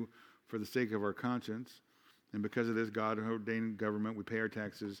to do for the sake of our conscience. And because of this, God ordained government, we pay our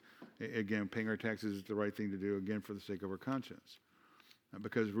taxes. Again, paying our taxes is the right thing to do, again, for the sake of our conscience.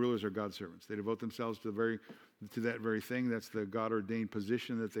 Because rulers are God's servants. They devote themselves to that very thing. That's the God-ordained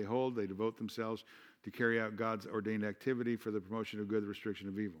position that they hold. They devote themselves to carry out God's ordained activity for the promotion of good, the restriction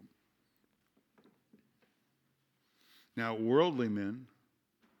of evil. Now, worldly men,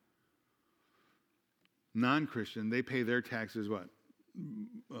 non-Christian, they pay their taxes what?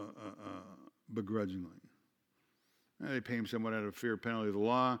 Begrudgingly. They pay them somewhat out of fear of penalty of the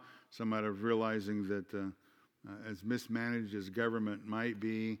law, some out of realizing that as mismanaged as government might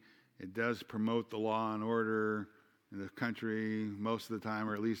be, it does promote the law and order in the country most of the time,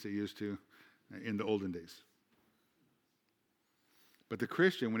 or at least it used to in the olden days. But the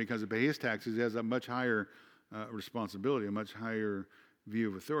Christian, when he comes to pay his taxes, he has a much higher responsibility, a much higher view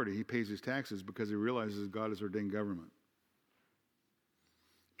of authority. He pays his taxes because he realizes God has ordained government.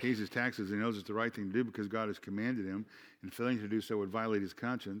 He pays his taxes, he knows it's the right thing to do because God has commanded him, and failing to do so would violate his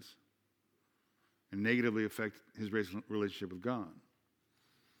conscience and negatively affect his relationship with God.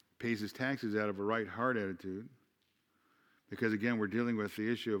 He pays his taxes out of a right heart attitude because, again, we're dealing with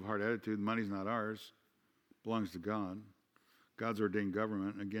the issue of heart attitude. Money's not ours. It belongs to God. God's ordained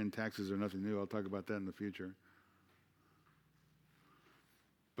government. Again, taxes are nothing new. I'll talk about that in the future.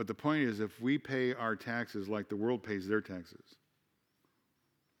 But the point is, if we pay our taxes like the world pays their taxes,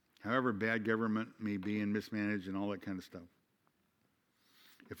 however bad government may be and mismanaged and all that kind of stuff,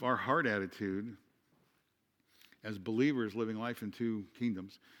 if our heart attitude as believers living life in two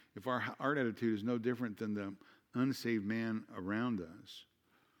kingdoms, if our heart attitude is no different than the unsaved man around us,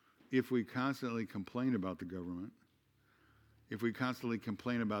 if we constantly complain about the government, if we constantly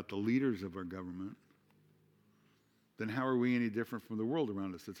complain about the leaders of our government, then how are we any different from the world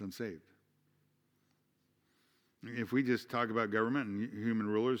around us that's unsaved? If we just talk about government and human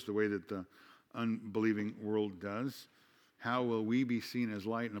rulers the way that the unbelieving world does, how will we be seen as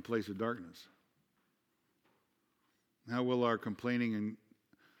light in a place of darkness? How will our complaining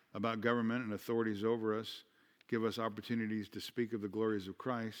about government and authorities over us give us opportunities to speak of the glories of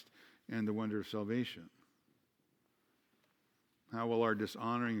Christ and the wonder of salvation? How will our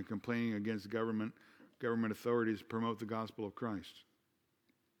dishonoring and complaining against government authorities promote the gospel of Christ?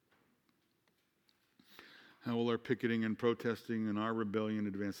 How will our picketing and protesting and our rebellion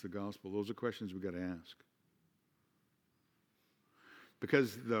advance the gospel? Those are questions we've got to ask.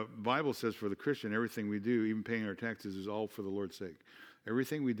 Because the Bible says for the Christian, everything we do, even paying our taxes, is all for the Lord's sake.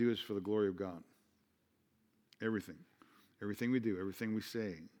 Everything we do is for the glory of God. Everything. Everything we do, everything we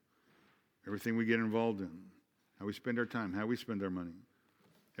say, everything we get involved in, how we spend our time, how we spend our money.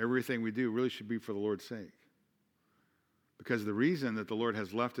 Everything we do really should be for the Lord's sake. Because the reason that the Lord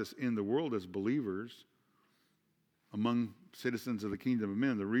has left us in the world as believers among citizens of the kingdom of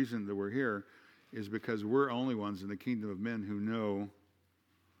men. The reason that we're here is because we're only ones in the kingdom of men who know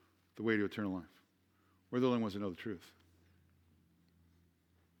the way to eternal life. We're the only ones who know the truth.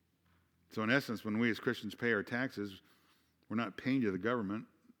 So in essence, when we as Christians pay our taxes, we're not paying to the government.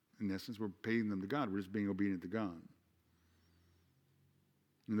 In essence, we're paying them to God. We're just being obedient to God.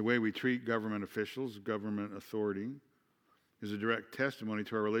 And the way we treat government officials, government authority, is a direct testimony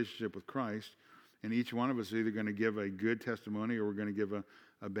to our relationship with Christ. And each one of us is either going to give a good testimony or we're going to give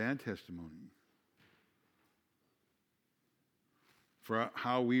a bad testimony. For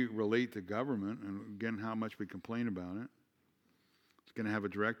how we relate to government, and again, how much we complain about it, it's going to have a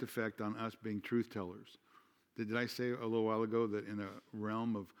direct effect on us being truth tellers. Did I say a little while ago that in a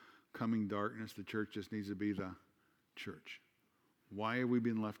realm of coming darkness, the church just needs to be the church? Why have we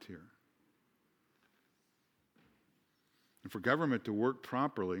been left here? And for government to work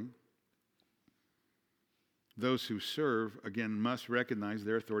properly, those who serve, again, must recognize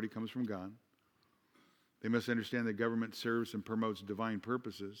their authority comes from God. They must understand that government serves and promotes divine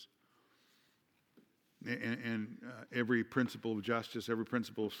purposes. And every principle of justice, every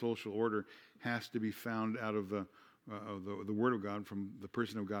principle of social order has to be found out of the Word of God, from the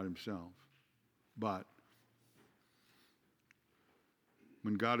person of God himself. But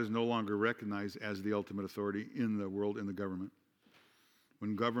when God is no longer recognized as the ultimate authority in the world, in the government,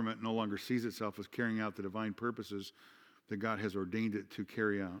 when government no longer sees itself as carrying out the divine purposes that God has ordained it to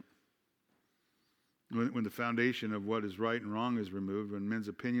carry out, when the foundation of what is right and wrong is removed, when men's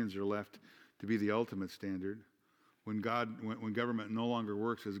opinions are left to be the ultimate standard, when government no longer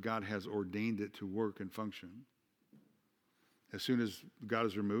works as God has ordained it to work and function. As soon as God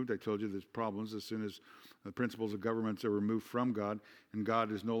is removed, I told you there's problems. As soon as the principles of governments are removed from God, and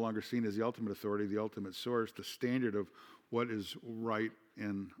God is no longer seen as the ultimate authority, the ultimate source, the standard of what is right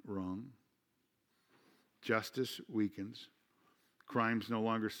and wrong, justice weakens. Crime's no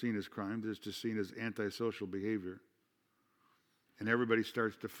longer seen as crime. It's just seen as antisocial behavior. And everybody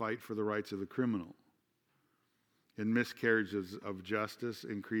starts to fight for the rights of the criminal. And miscarriages of justice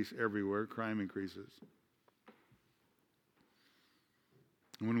increase everywhere. Crime increases.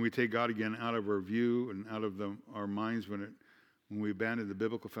 And when we take God again out of our view and out of our minds, when we abandon the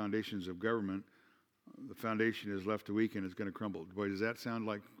biblical foundations of government, the foundation is left to weaken. It's going to crumble. Boy, does that sound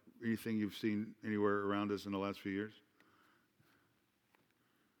like anything you've seen anywhere around us in the last few years?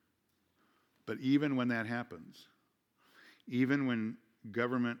 But even when that happens, even when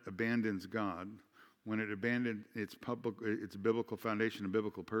government abandons God, when it abandons its biblical foundation and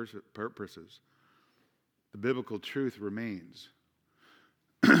biblical purposes, the biblical truth remains.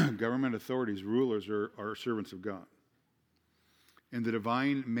 Government authorities, rulers, are servants of God. And the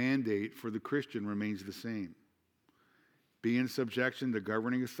divine mandate for the Christian remains the same. Be in subjection to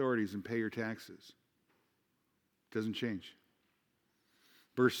governing authorities and pay your taxes. It doesn't change.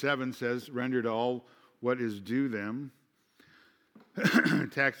 Verse 7 says, render to all what is due them.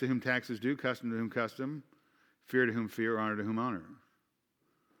 Tax to whom tax is due, custom to whom custom, fear to whom fear, honor to whom honor.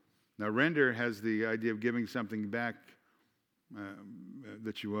 Now, render has the idea of giving something back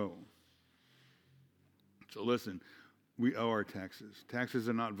that you owe. So listen, we owe our taxes. Taxes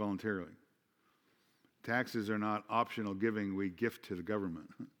are not voluntarily. Taxes are not optional giving we gift to the government.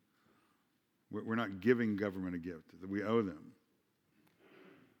 We're not giving government a gift. We owe them.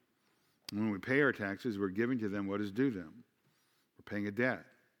 When we pay our taxes, we're giving to them what is due them. We're paying a debt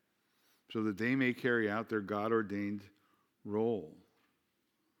so that they may carry out their God-ordained role.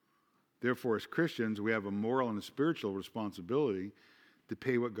 Therefore, as Christians, we have a moral and a spiritual responsibility to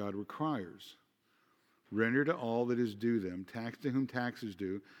pay what God requires. Render to all that is due them, tax to whom tax is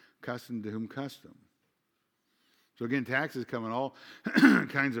due, custom to whom custom. So again, taxes come in all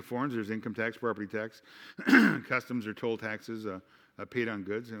kinds of forms. There's income tax, property tax, customs or toll taxes, paid on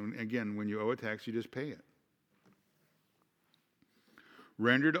goods. And again, when you owe a tax, you just pay it.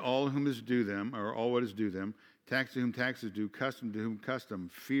 Render to all whom is due them, or all what is due them, tax to whom tax is due, custom to whom custom,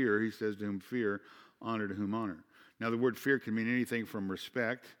 fear, he says, to whom fear, honor to whom honor. Now, the word fear can mean anything from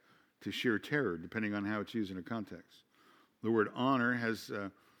respect to sheer terror, depending on how it's used in a context. The word honor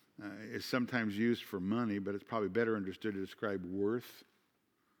is sometimes used for money, but it's probably better understood to describe worth,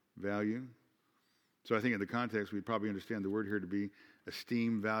 value. So I think in the context, we'd probably understand the word here to be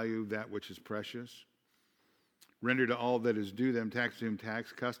esteem, value, that which is precious. Render to all that is due them, tax to whom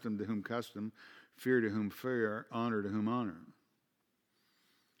tax, custom to whom custom, fear to whom fear, honor to whom honor.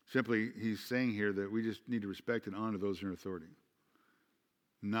 Simply, he's saying here that we just need to respect and honor those in authority.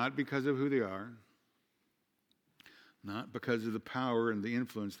 Not because of who they are, not because of the power and the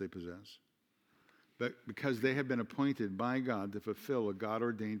influence they possess, but because they have been appointed by God to fulfill a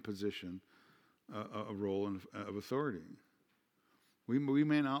God-ordained position a role of authority. We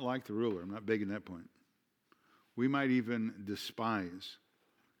may not like the ruler. I'm not begging that point. We might even despise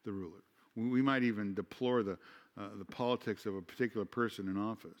the ruler. We might even deplore the politics of a particular person in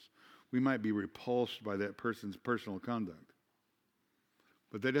office. We might be repulsed by that person's personal conduct.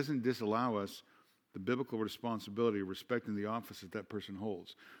 But that doesn't disallow us the biblical responsibility of respecting the office that person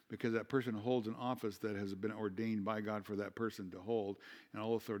holds, because that person holds an office that has been ordained by God for that person to hold, and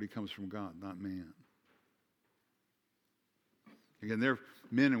all authority comes from God, not man. Again, they're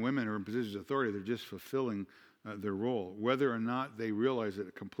men and women who are in positions of authority. They're just fulfilling their role. Whether or not they realize it,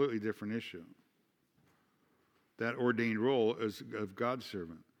 a completely different issue. That ordained role is of God's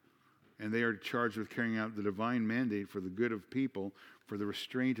servant. And they are charged with carrying out the divine mandate for the good of people, for the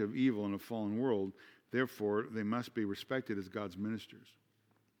restraint of evil in a fallen world. Therefore, they must be respected as God's ministers.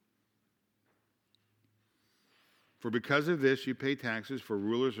 For because of this, you pay taxes, for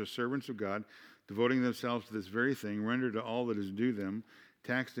rulers are servants of God, devoting themselves to this very thing, render to all that is due them,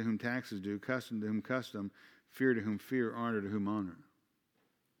 tax to whom tax is due, custom to whom custom, fear to whom fear, honor to whom honor.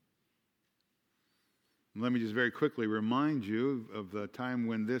 Let me just very quickly remind you of the time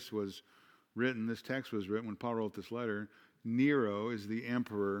when this was written, this text was written, when Paul wrote this letter. Nero is the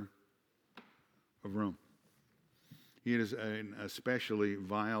emperor of Rome. He is an especially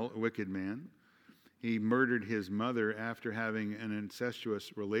vile, wicked man. He murdered his mother after having an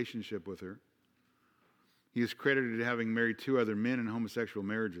incestuous relationship with her. He is credited to having married 2 other men in homosexual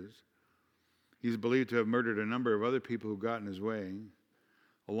marriages. He's believed to have murdered a number of other people who got in his way,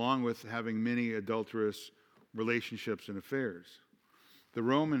 along with having many adulterous relationships and affairs. The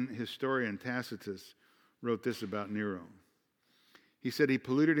Roman historian Tacitus wrote this about Nero. He said he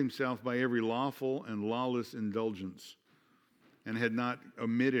polluted himself by every lawful and lawless indulgence, and had not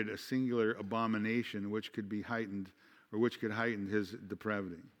omitted a singular abomination which could be heightened, or which could heighten his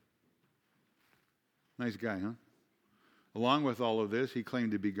depravity. Nice guy, huh? Along with all of this, he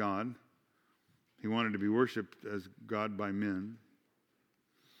claimed to be God. He wanted to be worshipped as God by men.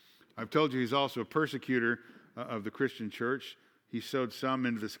 I've told you he's also a persecutor of the Christian church. He sewed some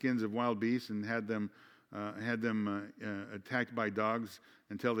into the skins of wild beasts and had them attacked by dogs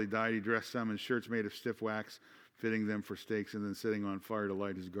until they died. He dressed some in shirts made of stiff wax, fitting them for stakes, and then setting on fire to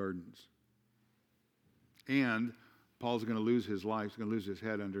light his gardens. And Paul's going to lose his life. He's going to lose his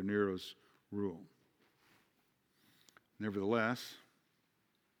head under Nero's rule. Nevertheless,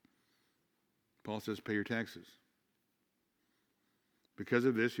 Paul says, pay your taxes. Because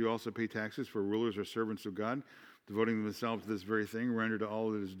of this, you also pay taxes, for rulers are servants of God, devoting themselves to this very thing, render to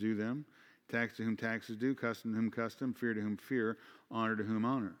all that is due them. Tax to whom tax is due, custom to whom custom, fear to whom fear, honor to whom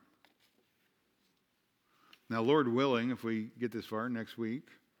honor. Now, Lord willing, if we get this far next week,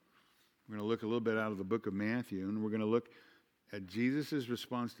 we're going to look a little bit out of the book of Matthew, and we're going to look at Jesus'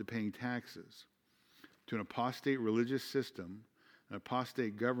 response to paying taxes to an apostate religious system, an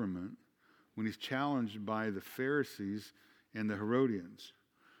apostate government, when he's challenged by the Pharisees and the Herodians.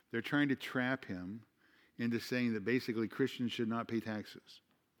 They're trying to trap him into saying that basically Christians should not pay taxes.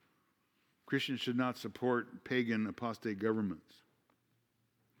 Christians should not support pagan apostate governments.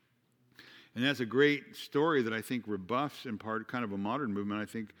 And that's a great story that I think rebuffs in part kind of a modern movement. I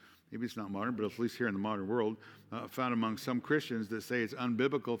think maybe it's not modern, but at least here in the modern world, found among some Christians that say it's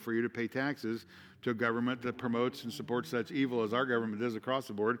unbiblical for you to pay taxes to a government that promotes and supports such evil as our government does across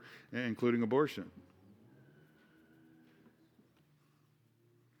the board, including abortion.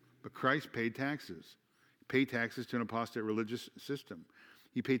 But Christ paid taxes. He paid taxes to an apostate religious system.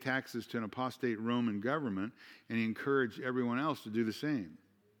 He paid taxes to an apostate Roman government, and he encouraged everyone else to do the same.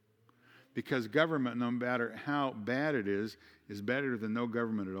 Because government, no matter how bad it is better than no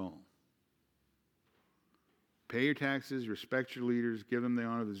government at all. Pay your taxes, respect your leaders, give them the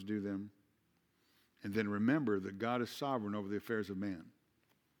honor that's due them, and then remember that God is sovereign over the affairs of man.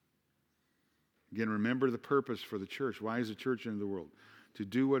 Again, remember the purpose for the church. Why is the church in the world? To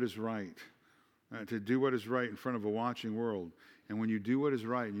do what is right. To do what is right in front of a watching world. And when you do what is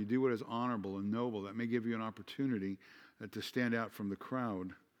right, and you do what is honorable and noble, that may give you an opportunity to stand out from the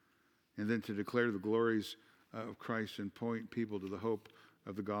crowd, and then to declare the glories of Christ and point people to the hope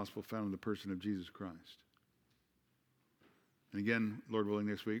of the gospel found in the person of Jesus Christ. And again, Lord willing,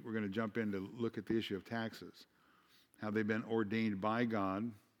 next week, we're going to jump in to look at the issue of taxes, how they've been ordained by God.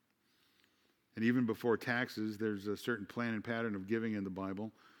 And even before taxes, there's a certain plan and pattern of giving in the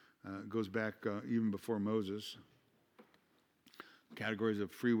Bible. It goes back even before Moses. Categories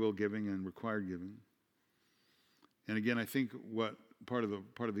of free will giving and required giving. And again, I think what part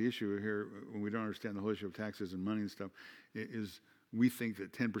of the issue here, when we don't understand the whole issue of taxes and money and stuff, is we think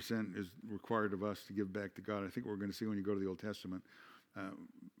that 10% is required of us to give back to God. I think what we're going to see when you go to the Old Testament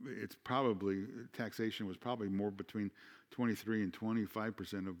it's probably, taxation was probably more between 23 and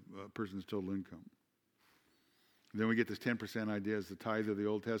 25% of a person's total income. Then we get this 10% idea as the tithe of the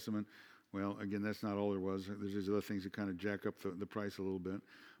Old Testament. Well, again, that's not all there was. There's these other things that kind of jack up the price a little bit.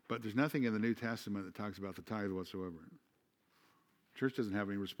 But there's nothing in the New Testament that talks about the tithe whatsoever. Church doesn't have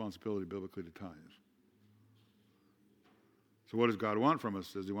any responsibility biblically to tithe. So what does God want from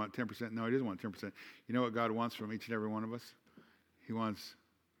us? Does he want 10%? No, he doesn't want 10%. You know what God wants from each and every one of us? He wants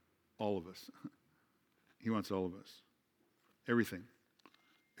all of us. He wants all of us. Everything.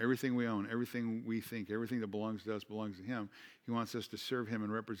 Everything we own, everything we think, everything that belongs to us belongs to him. He wants us to serve him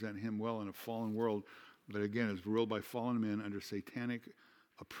and represent him well in a fallen world that, again, is ruled by fallen men under satanic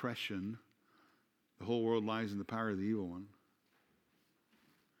oppression. The whole world lies in the power of the evil one.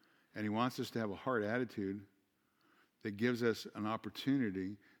 And he wants us to have a hard attitude that gives us an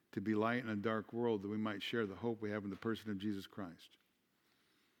opportunity to be light in a dark world, that we might share the hope we have in the person of Jesus Christ.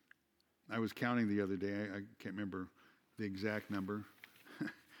 I was counting the other day. I can't remember the exact number.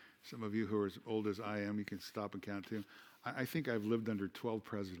 Some of you who are as old as I am, you can stop and count too. I think I've lived under 12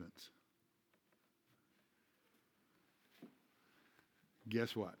 presidents.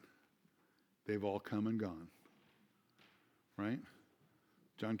 Guess what? They've all come and gone. Right?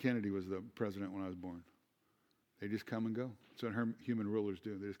 John Kennedy was the president when I was born. They just come and go. That's what human rulers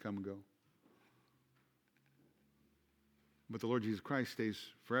do. They just come and go. But the Lord Jesus Christ stays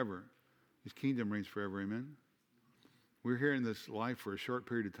forever. His kingdom reigns forever. Amen? We're here in this life for a short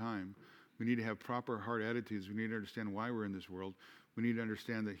period of time. We need to have proper heart attitudes. We need to understand why we're in this world. We need to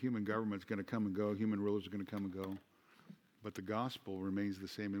understand that human government is going to come and go. Human rulers are going to come and go. But the gospel remains the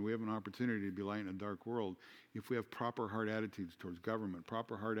same. And we have an opportunity to be light in a dark world if we have proper heart attitudes towards government,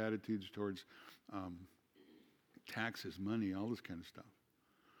 proper heart attitudes towards taxes, money, all this kind of stuff.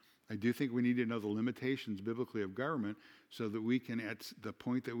 I do think we need to know the limitations biblically of government so that we can, at the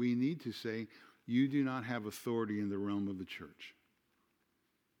point that we need to say, you do not have authority in the realm of the church.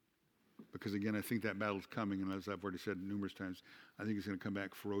 Because again, I think that battle's coming, and as I've already said numerous times, I think it's going to come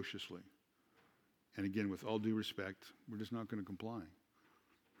back ferociously. And again, with all due respect, we're just not going to comply.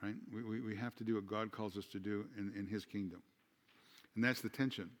 Right? We have to do what God calls us to do in his kingdom. And that's the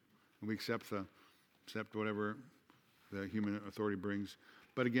tension. And we accept whatever the human authority brings.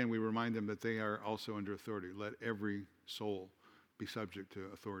 But again, we remind them that they are also under authority. Let every soul be subject to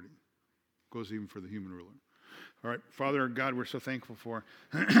authority. Goes even for the human ruler. All right, Father God, we're so thankful for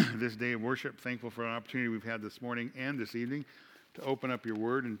this day of worship, thankful for an opportunity we've had this morning and this evening to open up your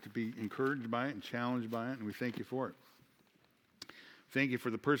word and to be encouraged by it and challenged by it, and we thank you for it. Thank you for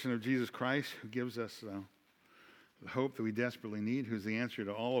the person of Jesus Christ who gives us the hope that we desperately need, who's the answer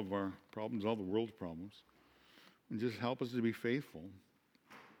to all of our problems, all the world's problems. And just help us to be faithful.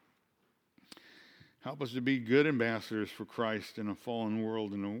 Help us to be good ambassadors for Christ in a fallen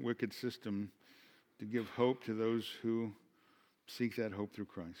world, in a wicked system, to give hope to those who seek that hope through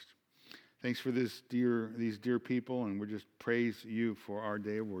Christ. Thanks for these dear people, and we just praise you for our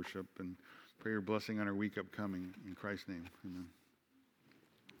day of worship and pray your blessing on our week upcoming. In Christ's name, amen.